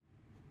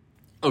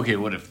Okay,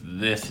 what if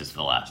this is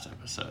the last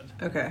episode?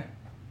 Okay.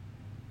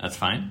 That's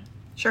fine?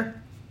 Sure.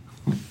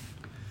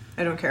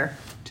 I don't care.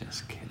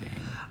 Just kidding.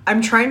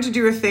 I'm trying to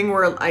do a thing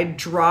where I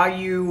draw a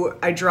new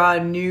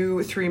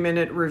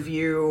 3-minute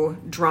review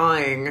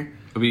drawing.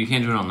 Oh, but you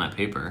can't do it on that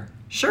paper.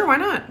 Sure, why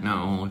not? No,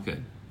 it won't look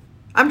good.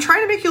 I'm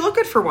trying to make you look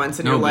good for once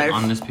in your life. No,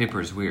 but on this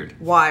paper is weird.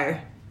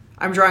 Why?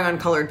 I'm drawing on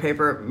colored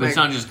paper. But it's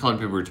not just colored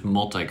paper, it's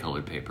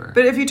multicolored paper.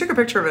 But if you took a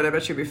picture of it, I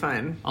bet you'd be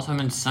fine. Also, I'm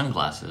in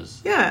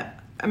sunglasses. Yeah,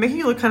 I'm making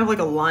you look kind of like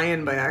a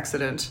lion by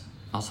accident.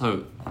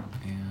 Also,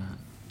 yeah.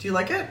 Do you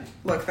like it?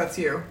 Look, that's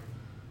you.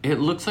 It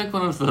looks like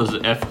one of those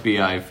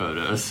FBI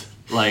photos.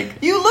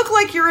 Like you look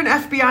like you're an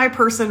FBI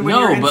person when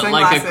you're in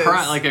sunglasses. No,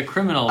 but like a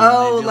criminal.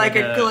 Oh, like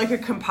a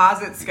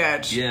composite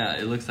sketch. Yeah,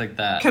 it looks like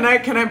that. Can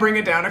I bring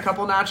it down a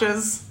couple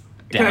notches?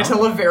 Down? Can I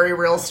tell a very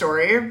real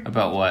story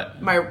about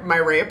what? My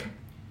rape.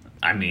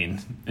 I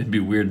mean, it'd be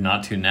weird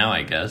not to now,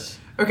 I guess.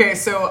 Okay,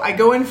 so I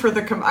go in for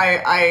the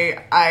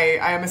I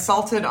am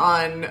assaulted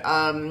on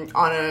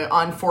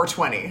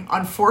 4/20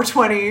 on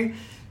 4/20,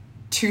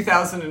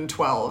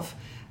 2012.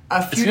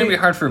 It's gonna be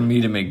hard for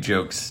me to make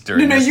jokes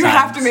during. No, this you time,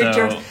 have to make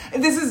jokes.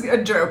 This is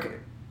a joke.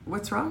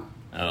 What's wrong?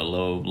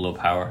 Low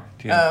power.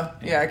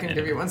 Yeah, I can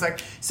give you 1 sec.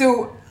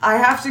 So I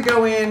have to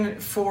go in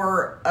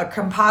for a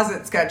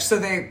composite sketch. So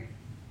they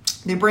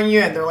bring you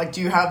in. They're like,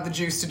 "Do you have the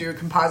juice to do a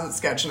composite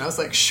sketch?" And I was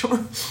like,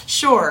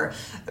 "Sure."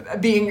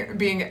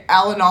 Being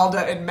Alan Alda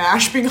and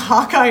MASH, being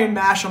Hawkeye and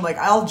MASH, I'm like,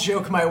 I'll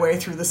joke my way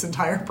through this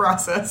entire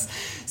process.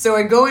 So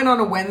I go in on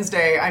a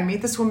Wednesday. I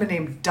meet this woman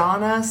named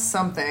Donna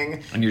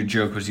something. And your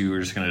joke was you were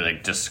just going to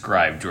like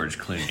describe George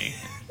Clooney.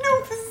 No,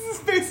 this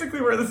is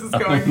basically where this is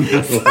going. So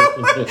basically,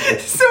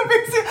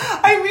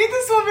 I meet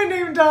this woman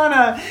named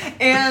Donna,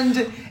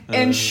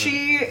 and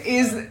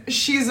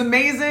she's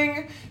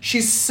amazing.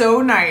 She's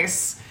so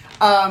nice.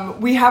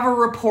 We have a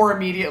rapport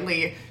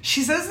immediately.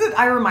 She says that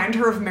I remind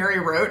her of Mary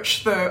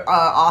Roach, the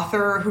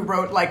author who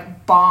wrote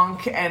like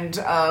Bonk and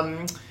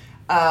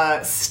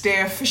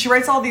Stiff. She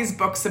writes all these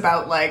books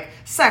about like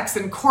sex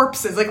and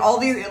corpses, like all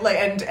these like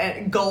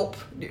and Gulp.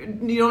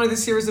 You don't know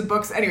this series of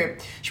books? Anyway,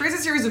 she writes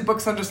a series of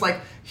books on just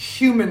like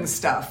human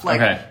stuff,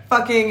 like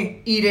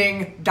fucking,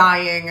 eating,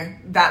 dying,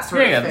 that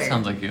sort of thing. Yeah, that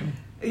sounds like you.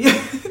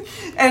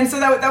 And so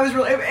that was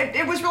really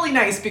it was really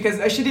nice because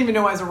she didn't even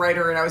know I was a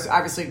writer and I was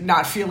obviously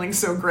not feeling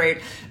so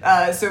great.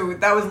 So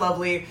that was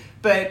lovely.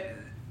 But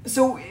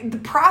so the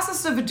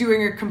process of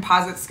doing a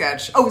composite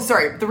sketch. Oh,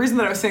 sorry. The reason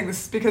that I was saying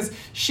this is because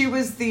she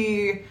was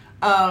the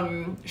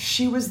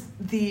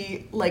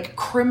like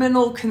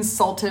criminal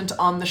consultant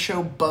on the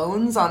show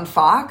Bones on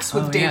Fox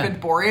with David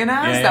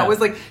Boreanaz. Yeah. That was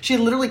like she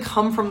had literally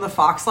come from the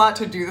Fox lot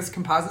to do this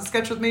composite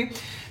sketch with me.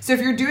 So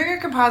if you're doing a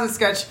composite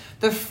sketch,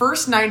 the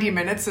first 90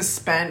 minutes is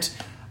spent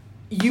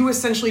you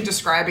essentially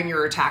describing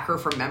your attacker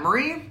from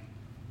memory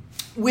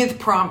with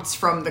prompts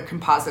from the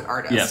composite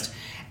artist. Yeah.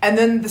 And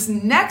then this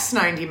next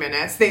 90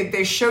 minutes,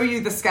 they show you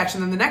the sketch,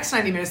 and then the next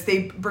 90 minutes,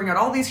 they bring out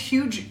all these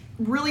huge,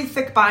 really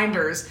thick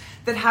binders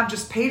that have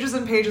just pages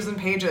and pages and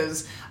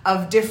pages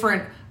of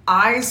different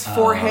eyes,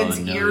 foreheads,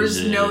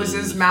 ears,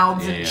 noses,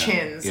 mouths, and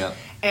chins. Yep.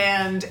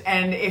 And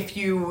if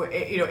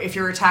if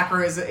your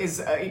attacker is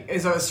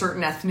a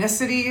certain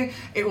ethnicity,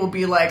 it will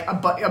be like a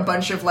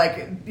bunch of like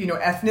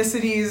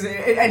ethnicities.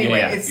 Anyway,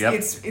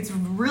 it's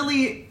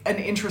really an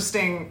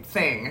interesting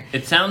thing.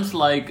 It sounds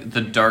like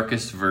the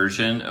darkest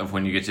version of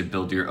when you get to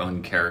build your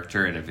own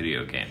character in a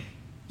video game.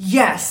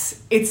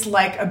 Yes, it's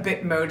like a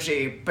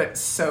Bitmoji, but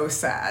so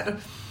sad.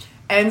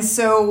 And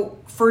so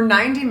for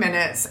 90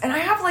 minutes, and I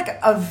have like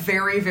a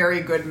very,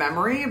 very good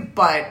memory,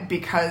 but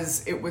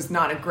because it was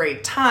not a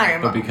great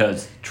time. But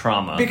because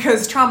trauma.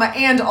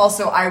 And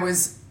also I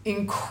was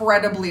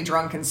incredibly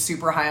drunk and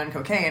super high on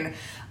cocaine.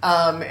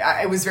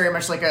 It was very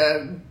much like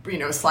a,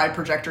 slide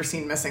projector,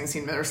 scene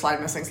missing, or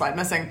slide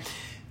missing.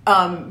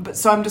 But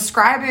so I'm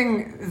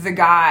describing the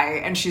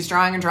guy and she's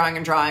drawing and drawing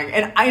and drawing.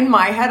 And in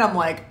my head, I'm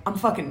like, I'm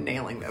fucking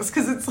nailing this.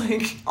 Cause it's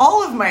like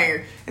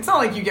it's not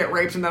like you get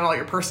raped and then all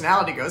your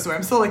personality goes away.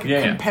 I'm still like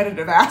a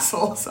competitive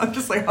asshole. So I'm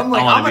just like, I'm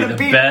going to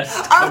be the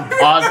best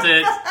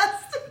composite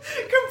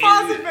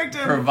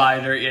victim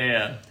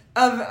provider.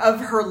 Of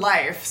her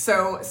life.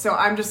 So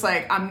I'm just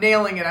like, I'm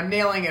nailing it.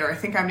 Or I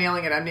think I'm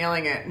nailing it.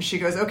 And she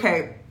goes,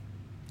 okay,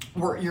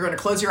 you're going to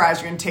close your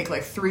eyes. You're going to take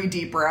like 3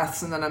 deep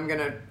breaths, and then I'm going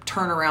to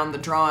turn around the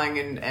drawing.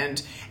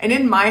 And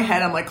in my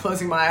head, I'm like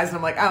closing my eyes, and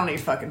I'm like, I don't need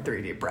fucking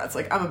 3 deep breaths.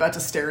 Like I'm about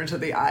to stare into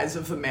the eyes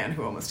of the man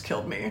who almost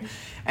killed me.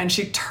 And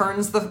she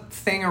turns the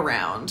thing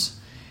around,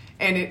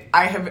 and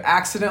I have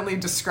accidentally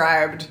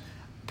described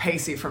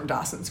Pacey from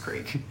Dawson's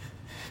Creek.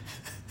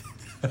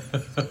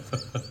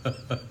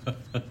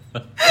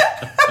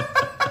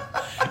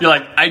 You're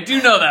like, I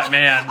do know that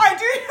man. I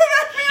do know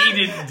that man. He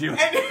didn't do it.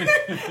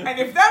 And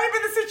if that had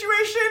been the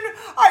situation,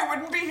 I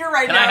wouldn't be here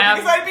right now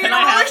because I'd be in a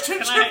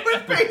relationship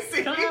with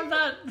Pacey. Can I have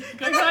that?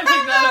 Can I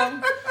take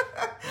that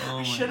home?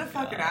 I should have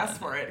fucking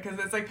asked for it because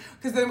it's like,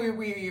 because then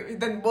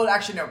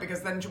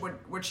because then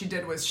what she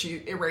did was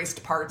she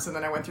erased parts and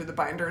then I went through the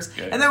binders.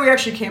 Good. And then we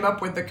actually came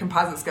up with the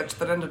composite sketch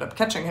that ended up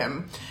catching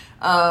him.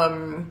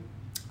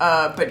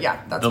 But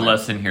yeah, that's the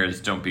lesson here is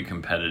don't be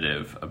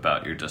competitive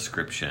about your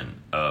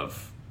description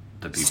of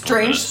the people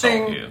that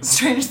assault you.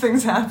 Strange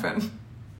things happen.